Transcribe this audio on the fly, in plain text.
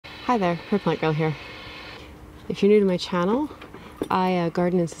Hi there, Plant Girl here. If you're new to my channel, I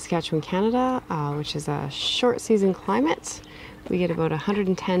garden in Saskatchewan, Canada, which is a short season climate. We get about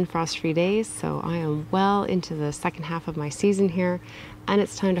 110 frost-free days, so I am well into the second half of my season here, and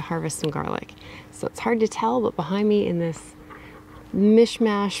it's time to harvest some garlic. So it's hard to tell, but behind me in this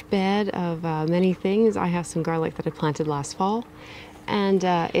mishmash bed of many things, I have some garlic that I planted last fall, and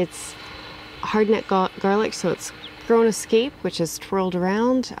it's hardneck garlic, so it's grown a scape which is twirled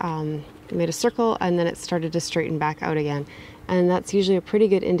around, made a circle, and then it started to straighten back out again, and that's usually a pretty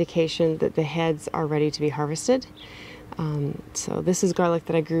good indication that the heads are ready to be harvested. So this is garlic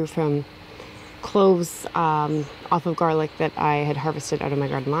that I grew from cloves off of garlic that I had harvested out of my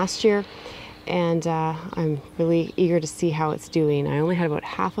garden last year, and I'm really eager to see how it's doing. I only had about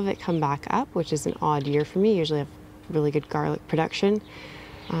half of it come back up, which is an odd year for me. Usually I have really good garlic production,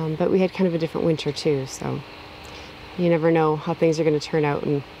 but we had kind of a different winter too, so you never know how things are going to turn out,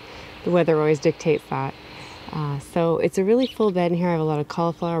 and the weather always dictates that. So it's a really full bed in here. I have a lot of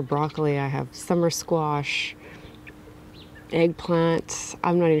cauliflower, broccoli, I have summer squash, eggplant.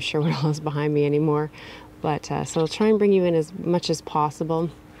 I'm not even sure what else is behind me anymore, but so I'll try and bring you in as much as possible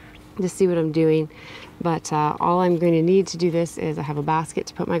to see what I'm doing. But all I'm going to need to do this is I have a basket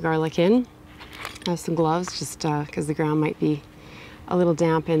to put my garlic in. I have some gloves just because the ground might be a little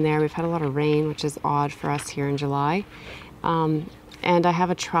damp in there. We've had a lot of rain, which is odd for us here in July. And I have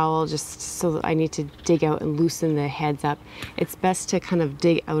a trowel just so that I need to dig out and loosen the heads up. It's best to kind of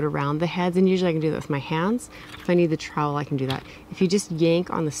dig out around the heads, and usually I can do that with my hands. If I need the trowel, I can do that. If you just yank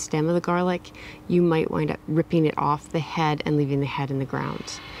on the stem of the garlic, you might wind up ripping it off the head and leaving the head in the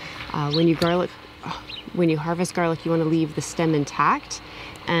ground. When you harvest garlic, you want to leave the stem intact.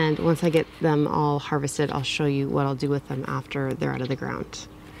 And once I get them all harvested, I'll show you what I'll do with them after they're out of the ground.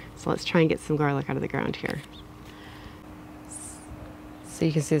 So let's try and get some garlic out of the ground here. So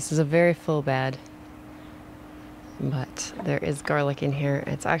you can see this is a very full bed, but there is garlic in here.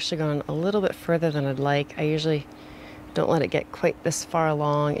 It's actually gone a little bit further than I'd like. I usually don't let it get quite this far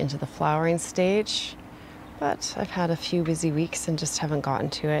along into the flowering stage, but I've had a few busy weeks and just haven't gotten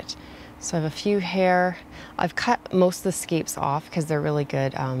to it. So I have a few hair. I've cut most of the scapes off because they're really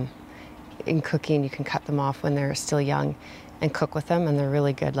good in cooking. You can cut them off when they're still young and cook with them, and they're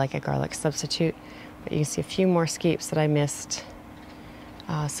really good like a garlic substitute. But you can see a few more scapes that I missed.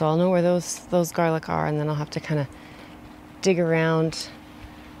 So I'll know where those garlic are, and then I'll have to kind of dig around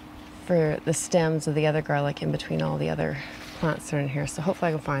for the stems of the other garlic in between all the other plants that are in here. So hopefully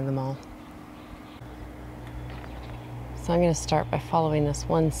I can find them all. So I'm going to start by following this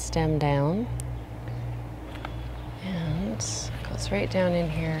one stem down, and it goes right down in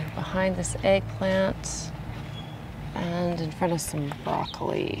here behind this eggplant and in front of some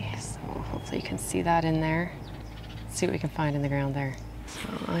broccoli. So hopefully you can see that in there. Let's see what we can find in the ground there. So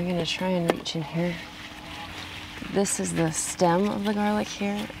I'm going to try and reach in here. This is the stem of the garlic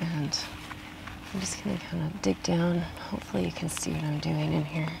here, and I'm just going to kind of dig down. Hopefully you can see what I'm doing in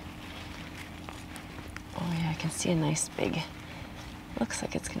here. Oh yeah, I can see a nice big, looks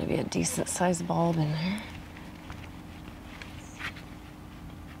like it's going to be a decent sized bulb in there.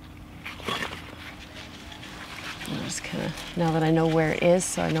 I'm just kind of, now that I know where it is,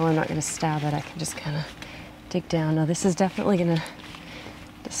 so I know I'm not going to stab it, I can just kind of dig down. Now this is definitely going to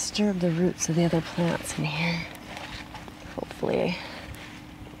disturb the roots of the other plants in here. Hopefully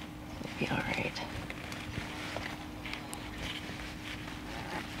it'll be all right.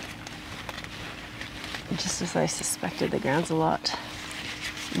 Just as I suspected, the ground's a lot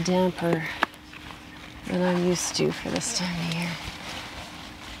damper than I'm used to for this time of year.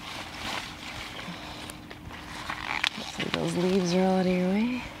 Hopefully those leaves are all out of your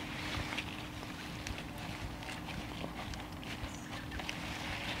way.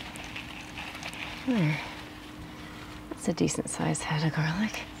 There. That's a decent sized head of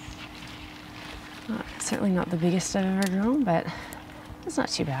garlic. Certainly not the biggest I've ever grown, but it's not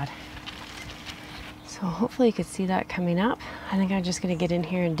too bad. So hopefully you could see that coming up. I think I'm just going to get in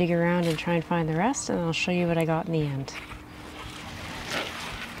here and dig around and try and find the rest, and I'll show you what I got in the end.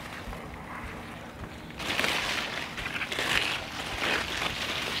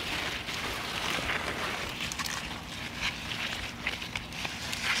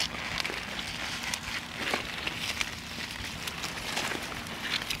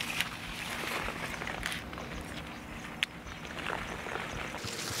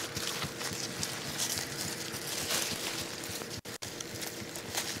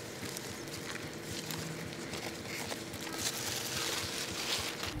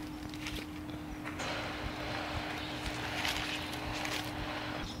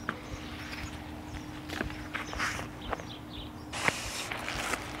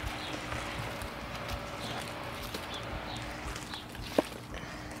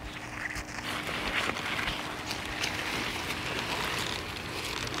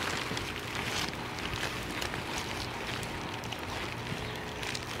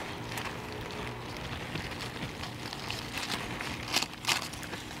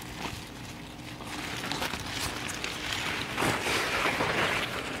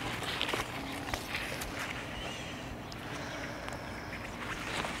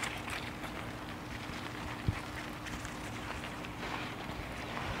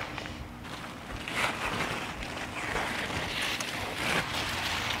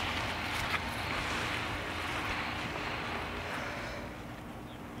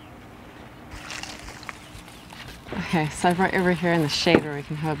 Okay, so I brought you over here in the shade where we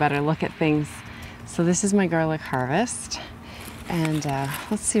can have a better look at things. So this is my garlic harvest, and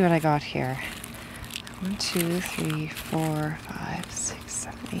let's see what I got here. 1, 2, 3, 4, 5, 6,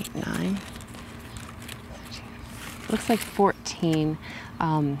 7, 8, 9. 13. Looks like 14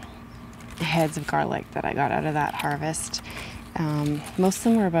 heads of garlic that I got out of that harvest. Most of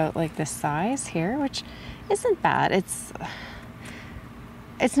them were about like this size here, which isn't bad. It's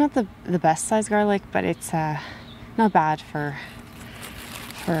not the best size garlic, but it's not bad for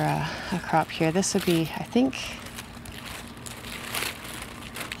a crop here. This would be, I think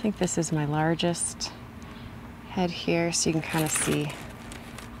this is my largest head here, so you can kind of see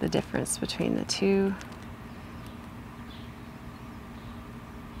the difference between the two.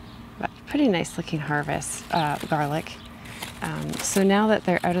 But pretty nice looking harvest garlic. So now that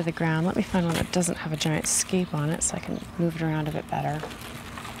they're out of the ground, let me find one that doesn't have a giant scape on it so I can move it around a bit better.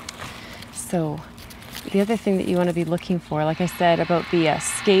 So the other thing that you want to be looking for, like I said about the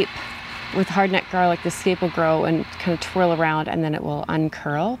scape, with hardneck garlic, the scape will grow and kind of twirl around and then it will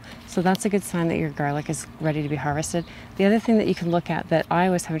uncurl. So that's a good sign that your garlic is ready to be harvested. The other thing that you can look at that I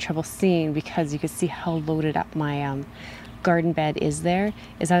was having trouble seeing, because you could see how loaded up my garden bed is there,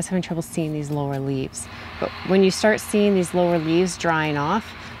 is I was having trouble seeing these lower leaves. But when you start seeing these lower leaves drying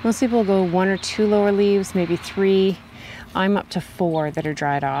off, most people will go 1 or 2 lower leaves, maybe 3. I'm up to 4 that are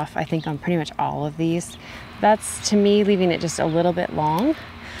dried off, I think, on pretty much all of these. That's, to me, leaving it just a little bit long,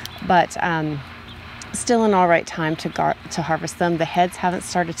 but still an all right time to harvest them. The heads haven't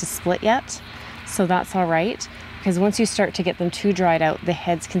started to split yet, so that's all right, because once you start to get them too dried out, the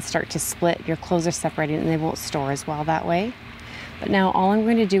heads can start to split, your cloves are separating, and they won't store as well that way. But now all I'm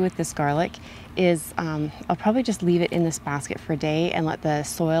going to do with this garlic is I'll probably just leave it in this basket for a day and let the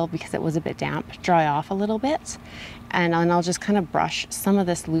soil, because it was a bit damp, dry off a little bit. And then I'll just kind of brush some of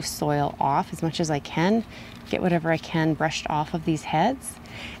this loose soil off as much as I can, get whatever I can brushed off of these heads.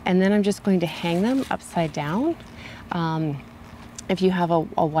 And then I'm just going to hang them upside down. If you have a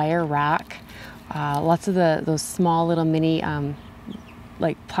wire rack, lots of those small little mini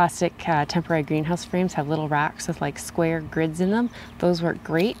like plastic temporary greenhouse frames have little racks with like square grids in them. Those work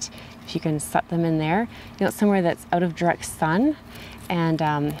great if you can set them in there. You know, somewhere that's out of direct sun and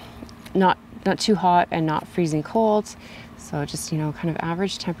not too hot and not freezing cold. So just, you know, kind of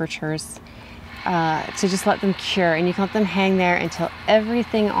average temperatures to just let them cure. And you can let them hang there until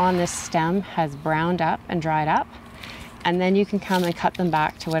everything on this stem has browned up and dried up. And then you can come and cut them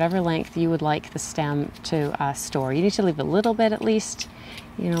back to whatever length you would like the stem to store. You need to leave a little bit at least,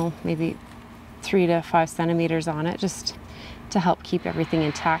 you know, maybe 3 to 5 centimeters on it, just to help keep everything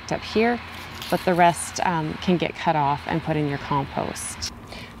intact up here. But the rest can get cut off and put in your compost.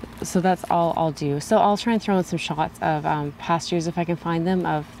 So that's all I'll do. So I'll try and throw in some shots of pastures if I can find them,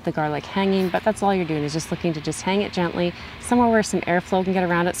 of the garlic hanging, but that's all you're doing, is just looking to just hang it gently, somewhere where some airflow can get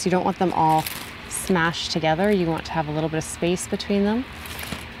around it, so you don't want them all smashed together. You want to have a little bit of space between them,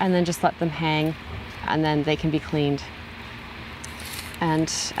 and then just let them hang, and then they can be cleaned. And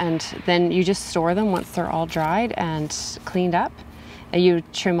then you just store them once they're all dried and cleaned up. And you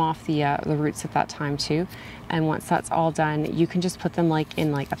trim off the roots at that time too. And once that's all done, you can just put them like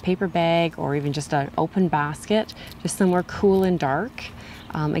in like a paper bag, or even just an open basket, just somewhere cool and dark.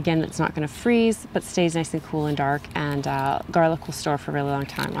 Again, it's not going to freeze, but stays nice and cool and dark, and garlic will store for a really long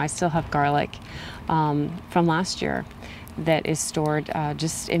time. I still have garlic from last year that is stored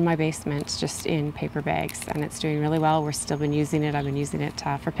just in my basement, just in paper bags, and it's doing really well. We're still been using it. I've been using it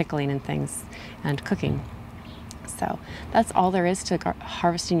for pickling and things and cooking. So that's all there is to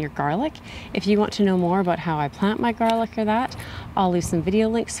harvesting your garlic. If you want to know more about how I plant my garlic or that, I'll leave some video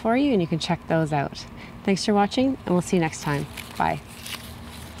links for you and you can check those out. Thanks for watching, and we'll see you next time. Bye.